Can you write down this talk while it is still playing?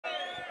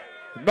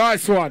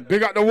Nice one.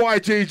 Big up the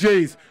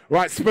YGGs.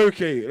 Right,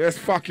 Spooky. Let's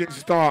fucking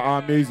start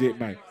our music,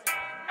 mate.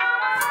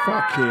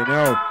 Fucking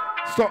hell.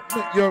 Stop,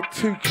 you're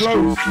too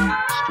close.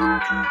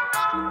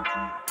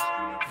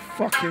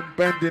 Fucking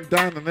bending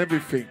down and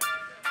everything.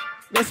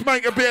 Let's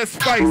make a bit of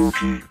space.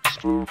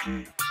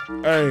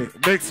 Hey,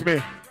 mix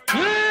me.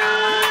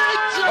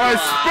 Hey,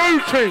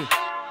 Spooky.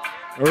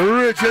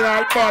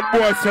 Original bad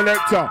boy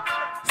selector.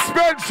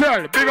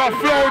 Spentshell, big up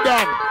flow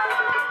down.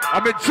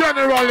 I'm a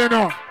general, you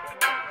know.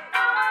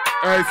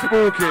 Hey,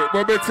 Spooky,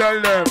 what we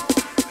tell them?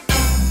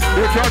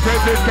 You can't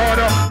take this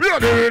corner. We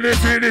don't really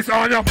see this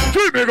on you.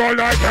 Keep me going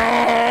like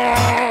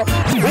that.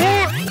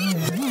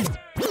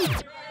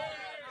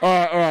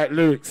 Alright,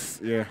 lyrics,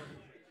 yeah.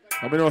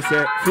 I mean, I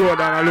say, flow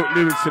down, I look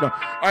lyrics, you know.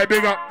 I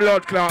big up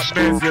blood clot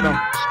mess, you know.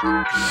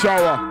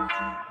 Shower.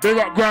 Big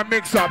up Grand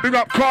Mixer. Big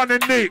up Corn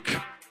and Nick.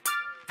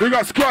 Big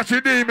up Scratchy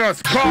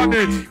Demons.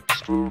 Carnage.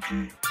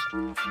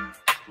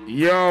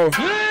 Yo.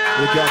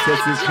 We can't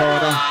take this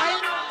corner.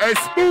 Hey,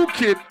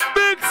 Spooky,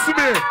 mix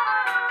me.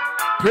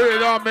 Put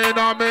it on me,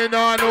 on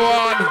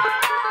one.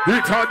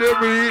 Hit on the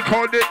Riko,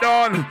 the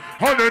done.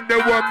 And then the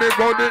one me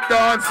go the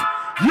dance.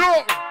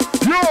 Yo.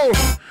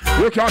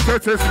 You can't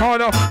touch this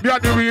corner. Me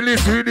and the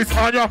realist do this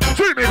on ya.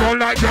 Treat me going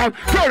like that.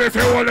 Tell us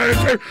all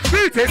anything.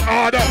 Beat it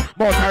harder.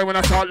 More time when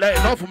I start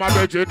letting off of my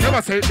budget.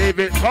 Never say leave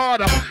it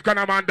harder. Got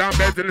a man down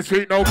beds in the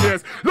street, no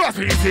place. Lost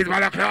me seeds by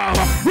the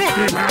clover. Roll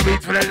me when I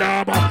reach for the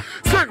llama.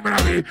 Sing when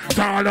I reach,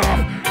 turn off.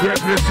 Wait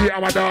for the street,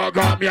 I'm a dog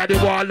up. Me at the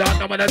wall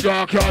up, I'm in a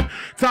dark yard.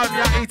 Tell me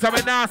I eat, I'm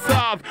in now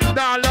starve.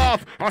 Now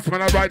laugh. That's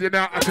when I ride it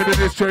out into the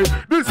district.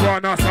 This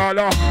one, that's all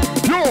off.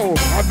 Yo,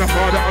 I'm the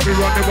father, I'll be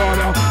running the ball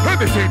out. Let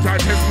me see, try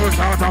to test my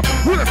starter.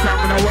 Who the time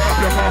when I work up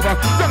your father?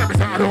 Tell me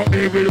I don't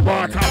need real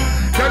water.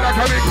 Tell like I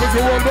make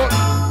pussy one but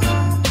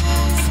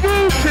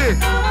Spooky.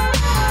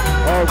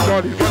 Oh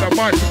God, he's got a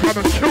mic to come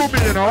and kill me,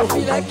 you know. I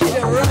feel like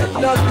killing right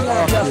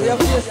now, your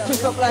face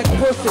twist up like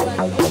pussy.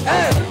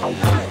 Hey,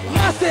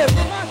 massive.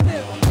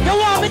 You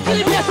want me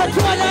killing me as a 2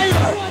 an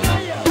hour?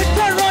 We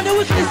turn around the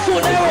weekly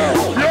soon,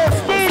 yo,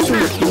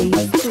 Spooky.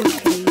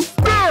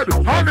 Dead.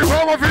 Honey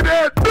farmer for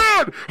dead.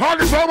 Dead.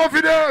 Honey farmer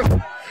for dead.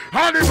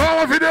 Honey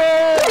farmer for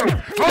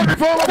dead. Honey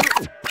farmer for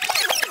dead.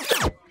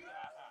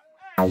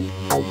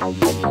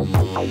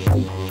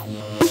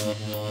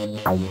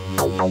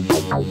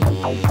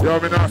 Yo,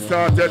 me not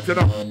started, you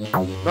know.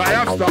 No, I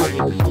have started.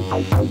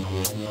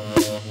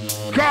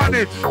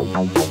 Carnage.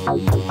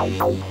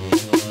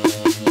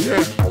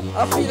 Yeah.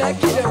 I feel like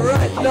killing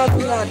right now,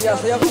 Cristea,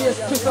 so your face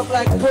twist up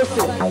like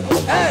pussy.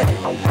 Hey!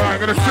 Alright, I'm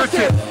gonna switch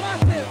it.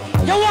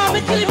 You want me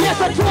killing me as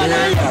a 2 an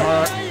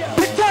hour?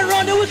 We turn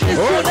around the weekly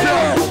soon,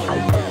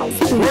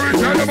 where is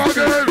that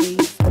again?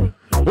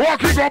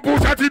 Walking on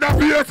push at in a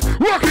face.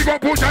 Walking on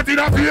push at in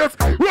a face.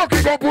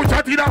 Walking on push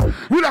at in a.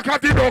 We look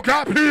at it, no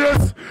clap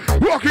place.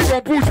 Walking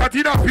on push at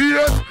in a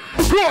face.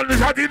 Roll the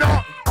shot in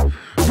a.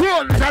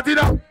 Roll the shot in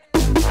a.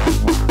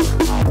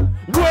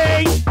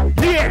 Wait,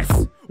 yes,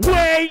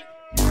 wait.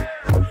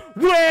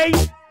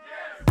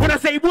 When I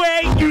say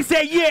wait, you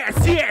say yes,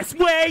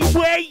 wait,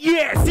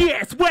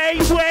 yes,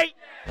 wait.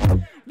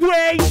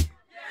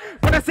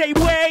 When I say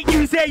wait,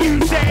 you say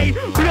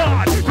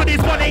blood. But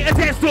this one ain't a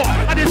test door.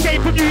 I just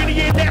came from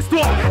uni in next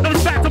door. Now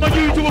it's back to my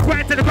usual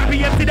grind to the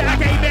crappy empty that I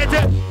came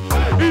into.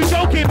 Who's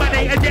joking, man,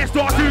 ain't a test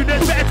door.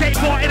 Students better take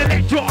part in a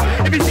lecture.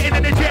 If you're sitting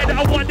in the chair that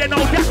I want, then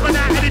I'll gas man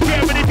out in the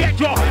chair with a jet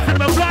jar. Send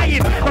them a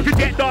flying, like a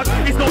jet dog.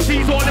 It's no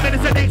cheese or the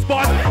minutes of next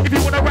boss. If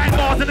you wanna rank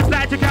bars and the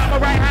slide, check out my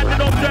right hand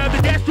and observe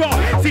the gesture.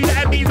 See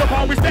that means I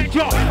can't respect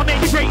you. I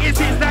make it great in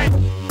since time.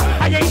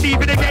 I ain't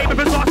leaving the game if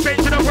it's not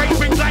spent to the break.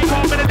 Brings like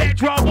half in the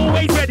lecture, I'm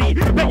always ready.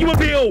 Bet you a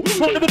bill,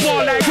 want them a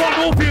ball like one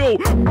more feel.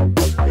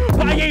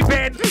 But I ain't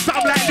been,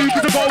 something like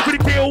Lucas a goal for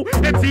the kill.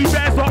 MC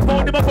better start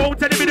phoning my phone,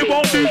 telling me they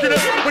won't lose it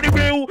when it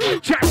will.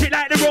 Chat shit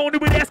like they're rolling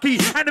with Esky,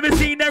 and the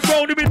machine they're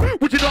rolling with.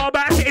 What you know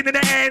about sitting in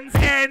the ends,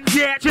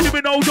 yeah, chilling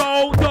with no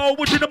dough.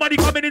 Watching the money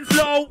coming in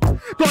slow.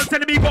 Don't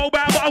telling me go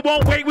back, but I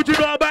won't wait. What you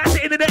know about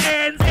sitting in the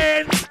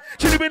ends,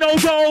 chilling with no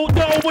dough.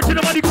 Watching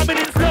the money coming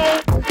in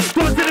slow.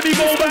 Don't telling me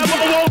go back, but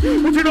I won't.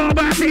 What you know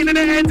about sitting in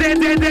the ends,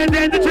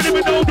 chilling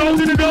with no dough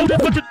in the dough.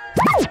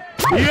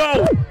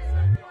 Yo,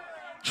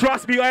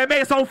 trust me, I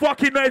make some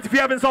fucking noise if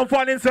you're having some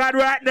fun inside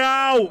right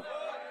now.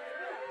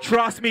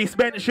 Trust me,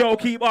 Spentshell,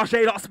 keep our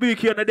shade up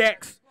Spooky on the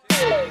decks.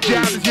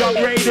 Jammz, Young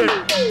Raiden,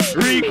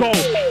 Riko.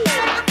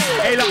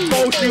 Hey, look,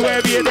 Ghostly,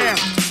 wherever you're there.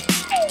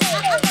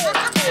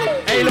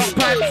 Hey, look,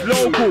 Pants,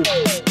 local.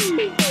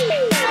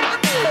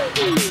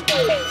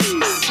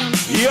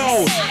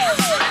 Yo.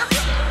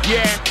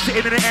 Yeah,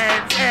 sitting in the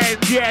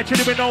ends, yeah,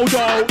 chilling with no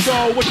dough,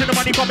 watching the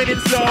money coming in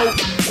slow.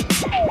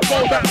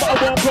 Go back, but I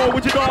won't go,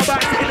 what you know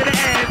about sitting in the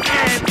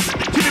ends,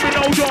 chilling with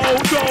no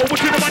dough,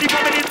 watching the money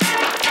coming in.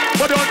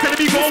 But don't tell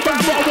me go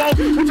back, but I won't.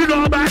 What you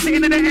know about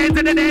sitting in the ends,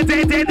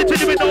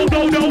 chilling with no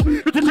dough,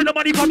 watching the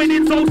money coming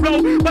in so slow.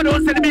 But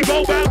don't tell me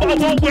go back, but I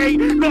won't wait.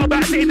 Go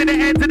back, sitting in the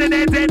ends,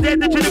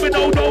 chilling with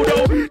no dough,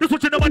 just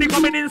watching the money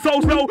coming in so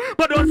slow.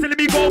 But don't tell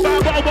me go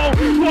back, but I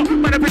won't.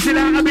 Man, I push it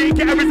out of me,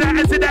 get everything out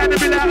and sit down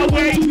and be like,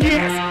 away,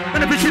 yes.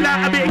 if it's chill out,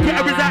 I make it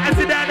a result and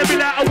sit down and be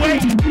like, away.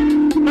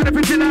 Man, if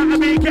it's chill out, I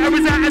make it a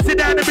result and sit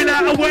down and be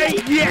like, away.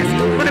 Yes.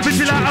 Man, if it's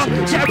chill out,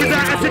 get a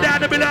result and sit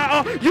down and be like,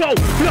 oh, yo, look.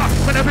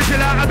 Man, if it's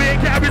chill out, I make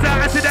it a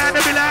result and sit down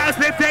and be like,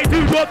 let's take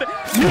 2, 1,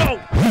 yo.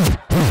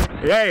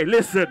 Hey,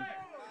 listen.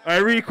 Hey,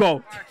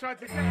 Riko.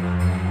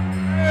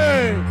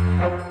 Hey,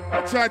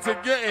 I tried to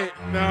get it.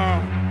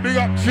 No. Big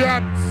up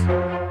Jammz.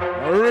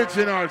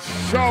 Original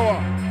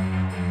shower.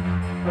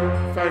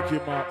 Thank you,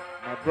 my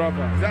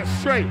brother. Is that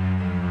straight?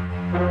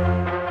 Nah,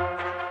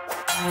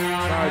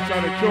 he's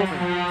trying to kill me.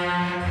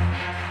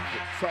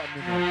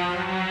 Something in there.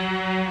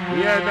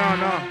 Yeah,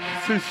 no.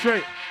 It's too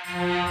straight.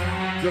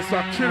 Just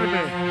start killing me.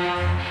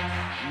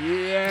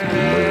 Yeah.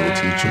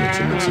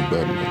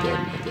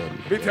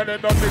 Me tell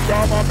them not to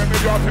drama, make me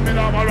drop him in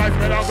all my rights,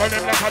 man. I'm going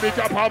to like a bitch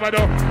up how I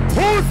do.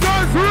 Who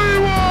says we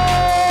won?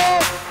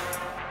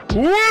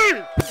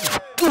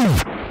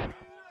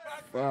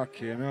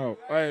 Fucking hell.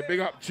 Hey, big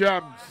up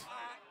Jammz.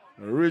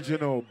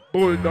 Original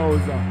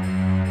bulldozer.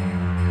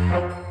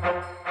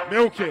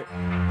 Milk it.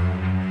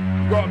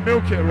 You gotta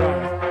milk it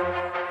right.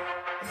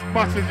 As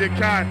much as you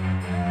can.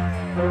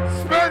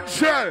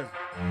 Spentshell.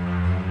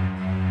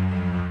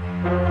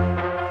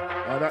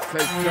 Oh, that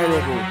tastes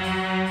terrible.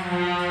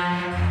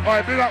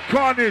 Alright, big up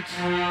Carnage.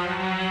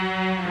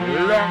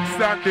 Long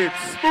standing.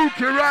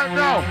 Spooky right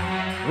now.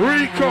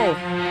 Riko.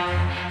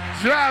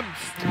 Jammz.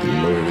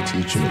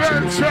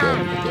 Spentshell.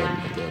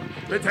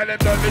 Me tell them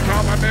don't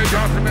become a major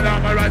to me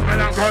down my right,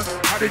 man, I'm gone.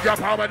 I did your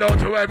power down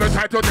to ever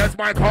try to test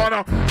my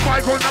corner.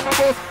 My gun number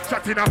boss,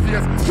 shot in her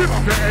face, keep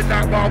off your head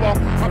like barber.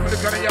 I'm for the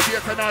gun in your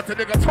face and out to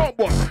nigga top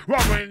boy.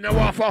 Robber in the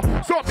waffle,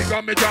 so big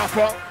on me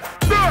jaffa.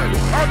 Dead,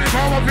 how the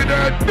power for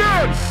dead,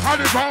 dead, how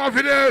the power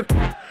for dead,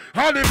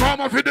 how the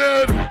power for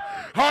dead,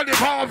 how the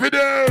power for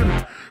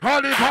dead,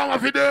 how the power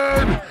for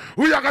dead.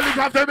 We are gonna look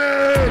after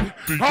men,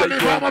 how the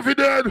power for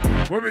dead.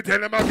 When we tell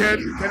them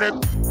again, tell them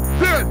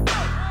dead.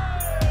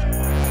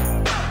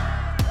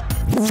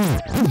 What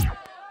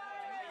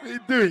are you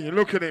doing? You're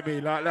looking at me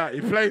like that.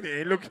 You're playing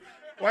it.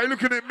 Why are you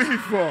looking at me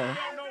for?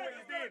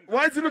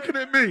 Why is he looking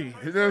at me?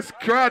 This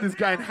crowd is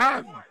going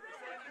ham.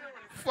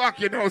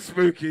 Fucking hell,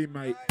 spooky,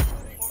 mate.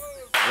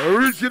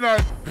 Original.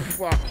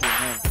 Fucking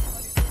hell.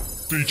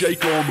 DJ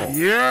Gormo.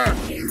 Yeah.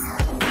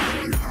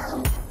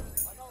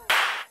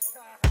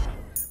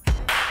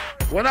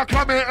 When I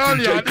come here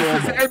earlier,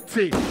 this is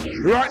empty.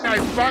 Right now,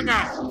 it's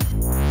banger.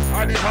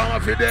 I need power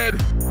for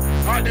dead.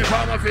 I need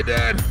power for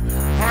dead.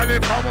 I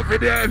need power for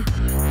dead.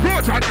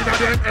 Go to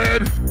them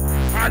head.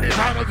 I need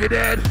power for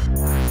dead.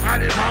 I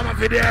need power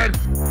for dead.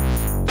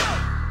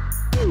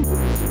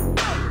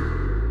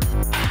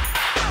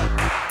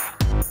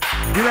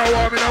 You know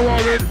what I'm in a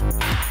war with?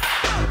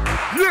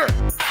 Yeah.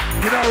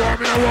 You know what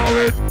I'm in a war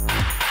with?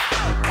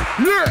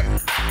 Yeah.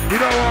 You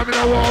know what I'm in a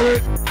war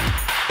with?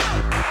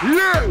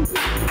 Yeah.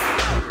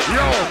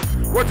 Yo.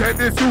 What take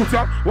this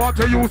shooter, want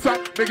to use her,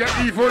 they get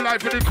evil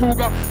life in the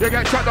cougar, you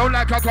get shut down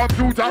like a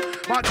computer,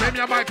 man tell me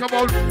a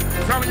microphone,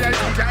 some of you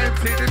think you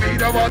MC the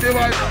beat of all the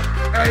world,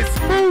 hey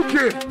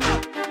spooky,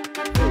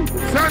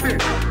 send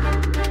it.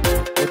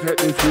 What take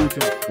this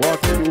shooter, want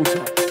to use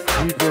her,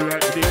 evil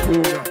life in the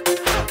cougar,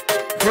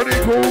 for the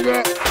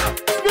cougar,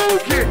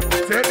 spooky,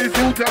 take this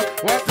shooter,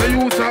 want to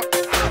use her,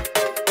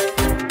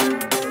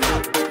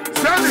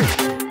 send it.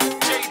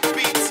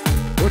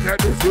 What take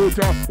this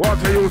shooter, want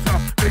to use her,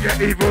 you get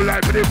evil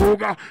life in the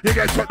booger, you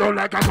get shut down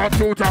like a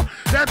computer.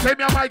 Then tell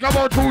me a mic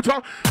about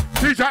tutor.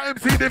 Teacher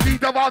MC the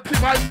beat of all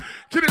device.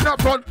 Killing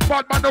up front,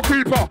 bad man no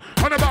creeper.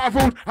 On the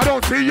battlefield, I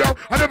don't see you,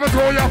 I never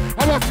saw you.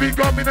 I must be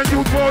gum in a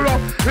youth horror.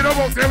 In a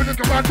box, everything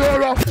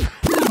commandora.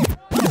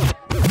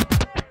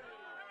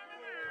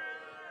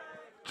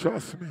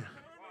 Trust me.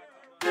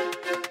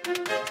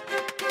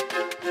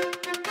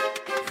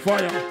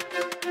 Fire.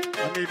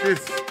 I need this.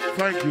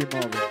 Thank you,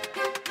 Marvin.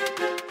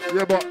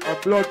 Yeah, but a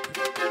blood.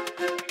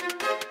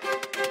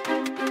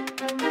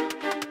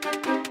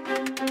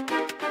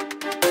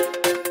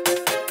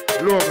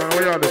 Look, man,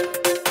 what y'all do?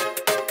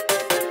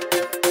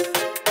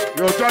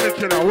 Yo, Johnny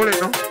Killer, will it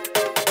no?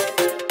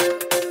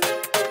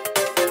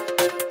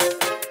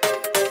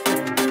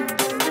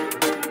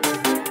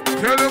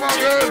 Tell them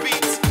again.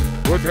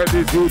 What take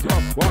this shooter,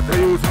 what the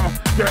user?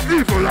 Get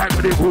evil like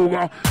the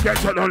cougar, get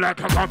shut down like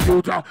a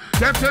computer.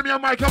 Then tell me a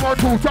mic about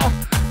tutor.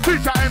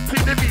 Teacher MC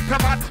the beat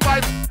about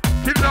spice.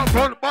 Killing up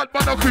front, bad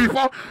man no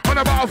creeper. On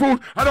the battlefield,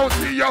 I don't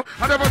see you,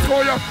 I never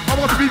saw you. I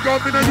must be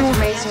gone in the youth.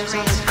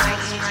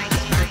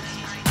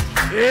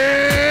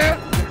 Yeah.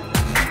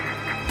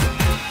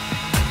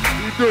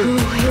 Who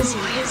is he?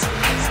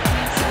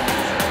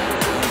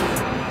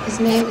 His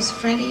name is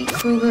Freddy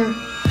Krueger.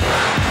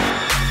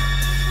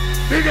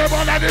 Big up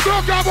on that,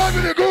 don't come on to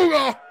the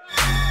Google.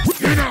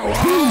 You know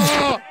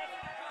what?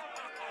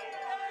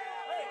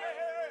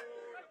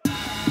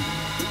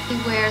 He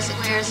wears a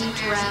jersey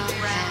brown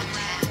hat.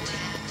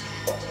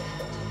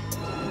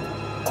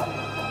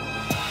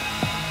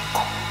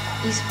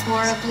 He's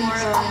horribly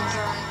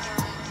burned.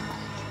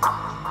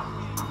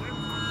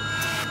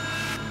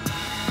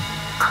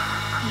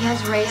 He has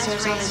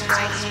razors on his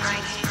right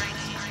hand.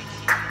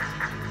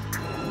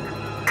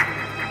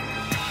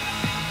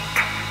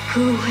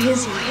 Who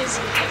is he?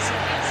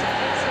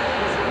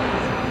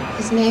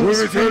 His name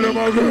is Freddy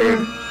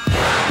Krueger.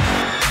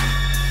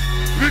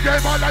 We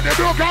gave man like the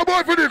broke out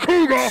boy for the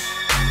Krueger.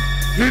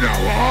 You know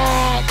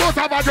what? Must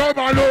have a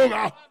German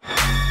logo.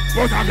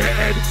 Must have the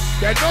head.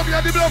 Then don't be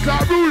at the block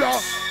like ruler.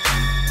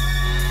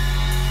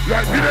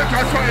 Like Peter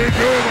Castro in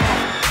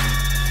Krueger.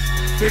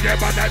 We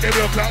gave man like the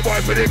broke out boy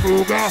for the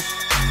Krueger.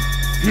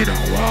 You know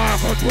what?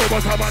 Control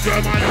must have a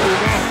German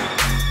logo.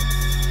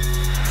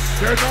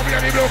 Then don't be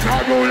at the block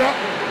like ruler.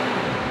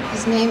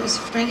 His name is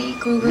Freddy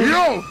Krueger.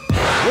 Yo!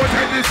 What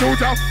any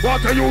shooter,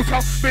 what a user,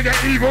 big and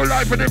evil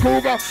life in the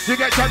Krueger. You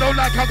get shut down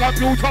like a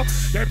computer.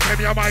 Them tell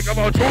me a mic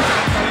about shooter.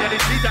 Sorry, any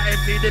cheater,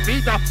 MC the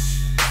beater.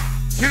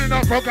 Killing a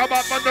fuck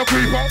about man the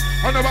creeper.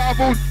 I never a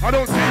fool, I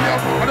don't see you,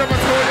 I never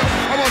saw you.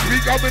 I must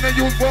speak up in the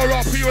youth for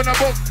up, you in the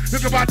book.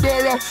 Look about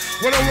Dora,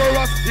 when I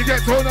roar us, you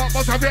get thrown up,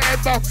 must have your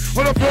head back.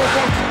 On the floor,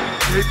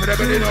 we could have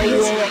been in a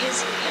war.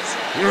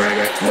 You ain't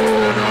get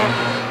thrown up.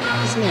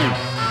 His name.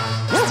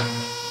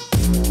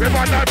 We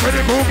want that for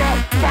the Krueger,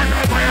 fuck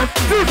up my ass,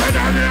 shooter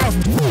down here.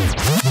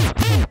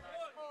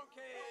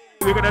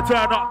 We're gonna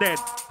turn up then.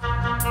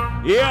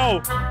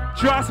 Yo,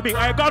 trust me,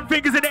 I got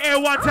fingers in the air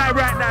one time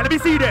right now. Let me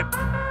see them.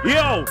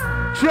 Yo,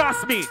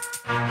 trust me.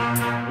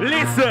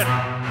 Listen.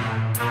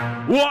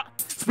 What?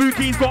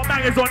 Spooky's got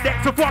bangers on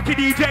deck, so fucking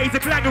DJs, a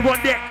clanger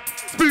on deck.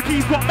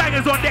 Spooky's got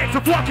bangers on deck, so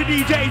fucking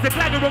DJs, a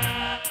clanger on.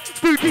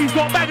 Spooky's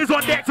got bangers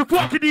on deck, so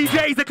fucking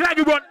DJs, a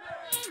clanger on.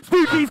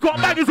 Spooky's got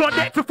bangers on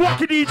deck to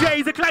fucking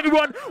DJs and clanging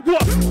on.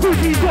 What?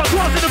 Spooky's got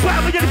drugs in the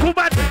ground, but you're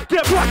man,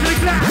 get brought to the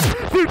glass.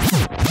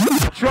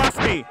 Spooky. Trust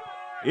me.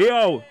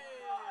 Yo.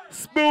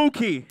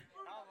 Spooky.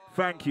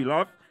 Thank you,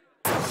 love.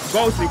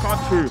 Ghostly, come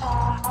through.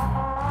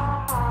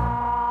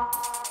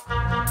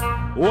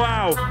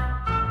 Wow.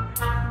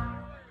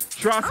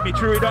 Trust me,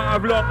 true, we don't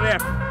have long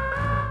left.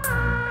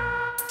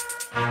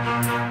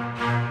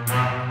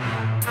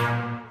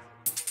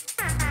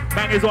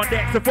 Bangers on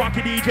deck, so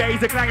fucking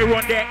DJs, a clanger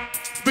on deck.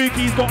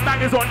 Spooky's got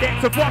bangers on deck,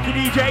 so fucking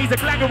DJs, a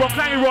clanger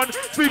on.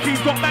 Spooky's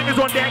got bangers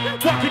on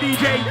deck, fucking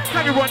DJ,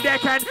 clanger on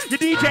deck, and your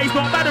DJ's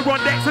got bangers on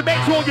deck, so make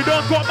sure you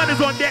don't got bangers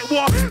on deck.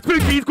 What?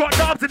 Spooky's got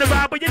dubs in the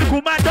round, but you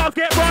look man dogs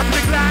get rocked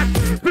in the glass.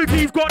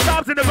 Spooky's got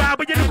dubs in the round,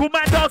 but you look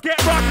man dogs get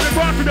rocked in the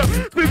grass.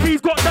 Spooky's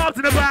got dubs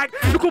in the bag,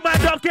 look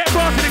man dogs get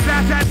rocked in the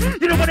glass,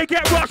 and you don't want to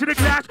get rocked in the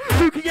glass.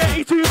 Spooky, yeah,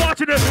 he's too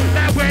much in the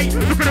that way.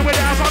 Look at the way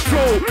out of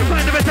control.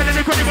 Find the telling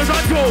the credit was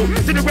on goal.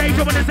 To the range,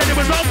 when they said it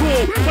was on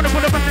call. Wanna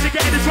put the back to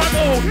get in the front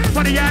hole.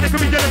 Funny, yeah, they could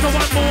be jealous of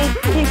one move.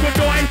 All good,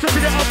 no, I ain't trusting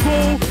it up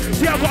cool.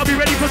 See, I've got to be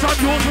ready for some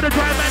yours for the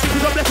dry man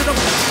because I'm blessed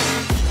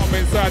enough. I'm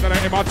inside and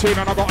I in my tune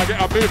and I gotta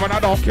get a move and I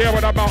don't care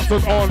when the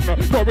bouncer's on.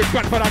 No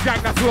respect for the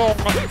gang that's long.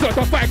 So if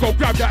the fight go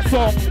grab that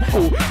song.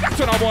 Oh, that's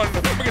what I'm on.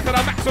 Because of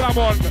the max when I'm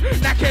on.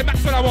 Nake max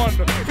when I'm on.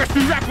 Fresh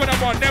new rap when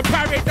I'm on. Then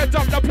pirate the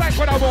jump the plank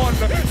when I'm on.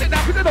 Sit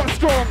down because they're not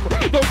strong.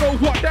 Don't know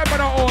what them when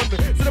I'm on.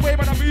 So the way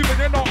when I'm moving,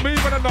 you're not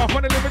moving enough.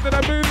 When they're living,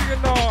 they're moving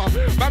enough.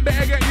 Man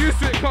better get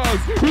used to it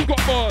cause who got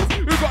bars,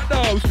 who got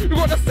doves, who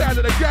got the sound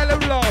of the girl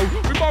and love.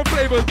 We both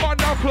flavors, man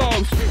now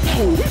close.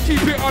 Oh,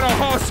 keep it on a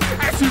hush.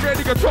 Actually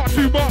ready to talk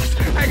too much.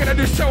 I ain't gonna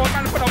do show a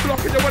man for the block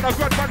and then when I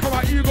got man for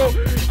my ego.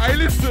 I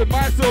listen,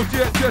 myself,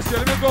 just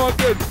let me go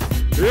again.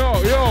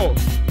 Yo,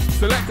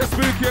 select a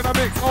Spooky and a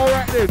mix,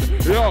 alright then.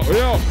 Yo,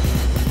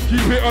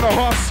 keep it on a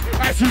hush.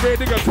 Actually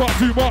ready to talk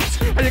too much.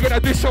 And you're gonna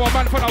do show a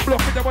man for the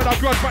block and then when I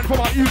got man for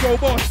my ego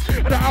boss.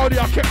 And the Audi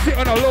I kept it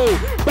on a low.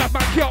 Bad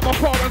man key out my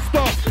car and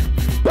stuff.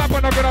 Bad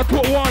man I'm gonna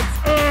talk once.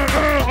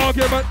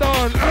 Argument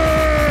done.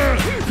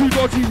 Too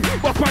dodgy.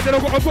 My friend then I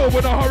gotta go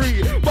in a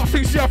hurry. But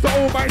things she have to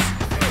all my.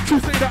 You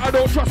say that I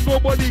don't trust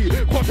nobody.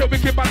 Content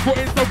wicked man for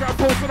Instagram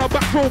posts on a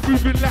back row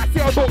moving like see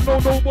I don't know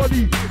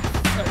nobody.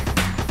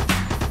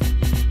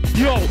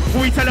 Yo,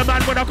 we tell a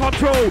man when I come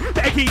through,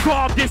 better keep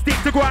calm, just stick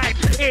to grind.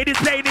 It is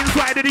playing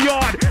inside of the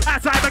yard,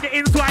 outside I get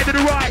inside of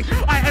the ride.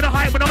 I had a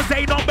hype when I'm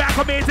saying I'm back,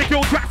 I'm here to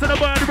kill tracks and a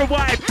murder of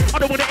vibe. I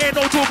don't wanna hear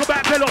no talk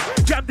about pillow.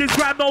 Jam this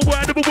gram, no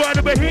word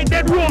of a hit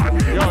then what?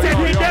 I said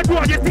hit then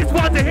what, yes this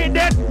one's a hit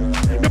then.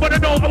 They wanna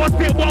know I was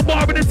spit one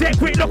bar in the set,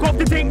 quick look off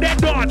the thing then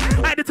done.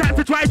 I had the time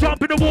to try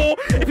jump in the wall,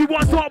 if you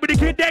want to start with the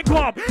kid then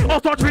come. I'll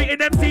start treating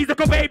MCs like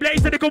a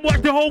Beyblade so they can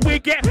watch the whole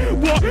week get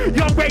what?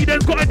 Young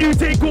Raiders got a new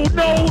thing called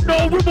No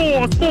Remorse.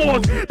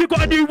 They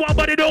got a new one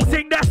but they don't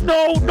sing, that's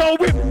no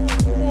rip.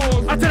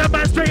 I tell a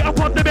man straight up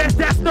on the best,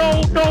 that's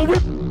no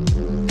rip.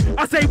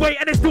 I say wait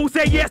and they still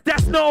say yes,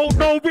 that's no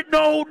rip.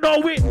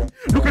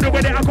 Look at the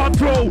way that I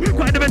control.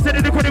 Quite never said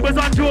that the credit was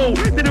on Joe.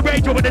 Then the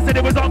radio when they said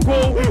it was on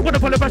call. Wanna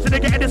pull a pressure they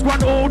getting this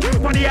one old.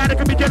 Funny how they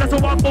can be jealous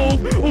of one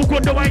move. All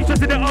good no I ain't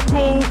just in it up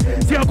cool.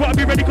 See I gotta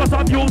be ready cause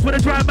I'm yours. When I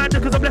try man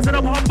cause I'm blessed and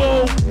I'm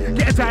humble.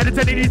 Getting tired of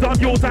telling these I'm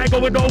yours. I ain't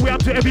going nowhere, I'm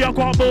too heavy, I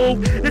can't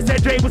move. They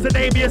said Jay was the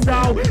name of your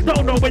style.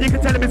 Don't know when you can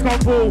tell him it's come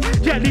through.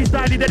 Gently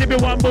styling, then it be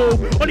one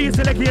move. Only you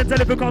select and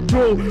tell if it come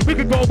true. We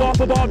can go bar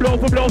for bar, blow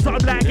for blow.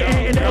 Something like it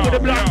in the air with the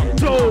blood.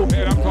 So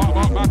yeah, I'm talking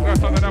about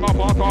madness and then I'm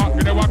a part.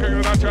 You know what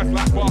I'm that chest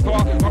last quarter.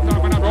 I'm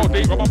talking when I roll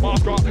deep with my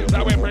master.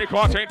 That way break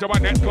or change to my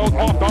next close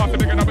off. Dance to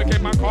begin up with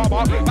King Man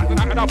Carver. Back to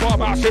that and I bought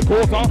my shit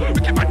quarter. We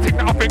keep my thing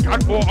that I think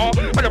and water.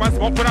 And the man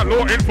smoke for that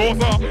law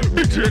enforcer.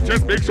 Big changes,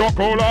 big shot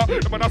caller.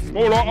 The man a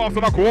smaller ass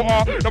than a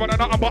quarter. The man a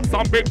nothing but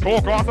some big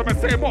talker. So I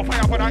say more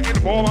fire for that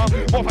informer.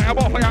 More fire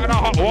in a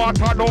hot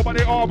water.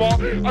 Nobody armor.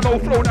 I know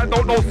flow that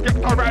don't know skip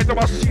to ride the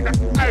machine.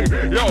 Hey,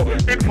 yo,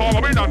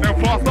 informer, we done them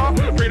faster.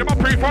 Bring them a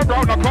pre-from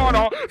round the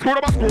corner. Screw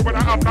them a screw, but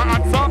I have no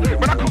answer.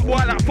 When I come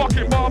boy like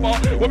fucking barber.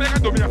 What me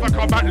gonna do me if I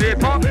come back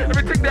later?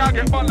 Everything there I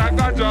get bun like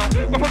ganja.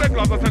 Go for the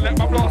gloves and let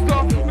my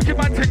blaster. We keep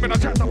my ting when I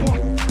chat the pot.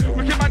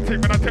 We keep my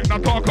ting when I take the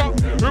talk up.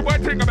 We boy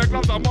ting and my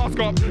gloves and mask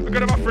up. We get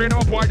them afraid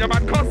of a boy, your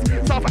man cuss.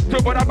 South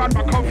Africa where that man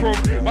come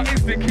from. My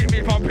instinct keep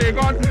me from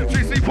pagan.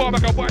 3C4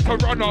 make a boy to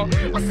runner.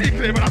 I see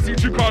clear when I see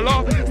true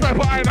color.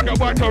 Sniper eye make a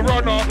boy to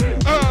runner.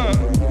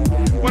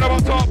 What am I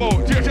talk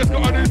about? JJ's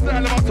got a new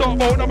style of my talk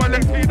about. Now my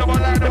legs feed, now my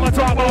line of my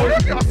talk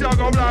about. You can't see I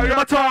go blind,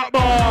 my talk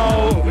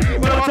about.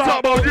 What am I talk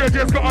about?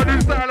 JJ's got a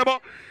new style of my.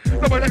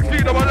 Now my legs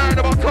feed, now my line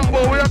of my talk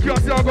about. You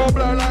can't see I go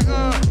blind like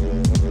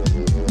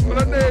for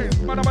the days,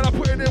 man, I'm gonna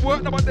put in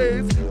work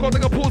nowadays. Cause I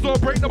can pause or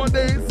break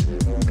nowadays.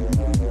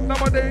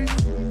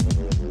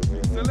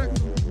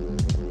 Select.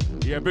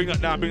 Yeah, bring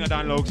that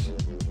down, Logs.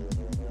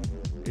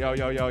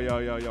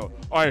 Yo.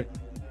 Alright.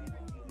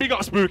 Big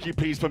up Spooky,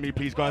 please, for me,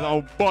 please, guys.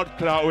 Oh, Bod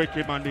Clout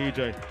Wicked Man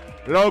DJ.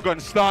 Logan,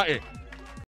 start it.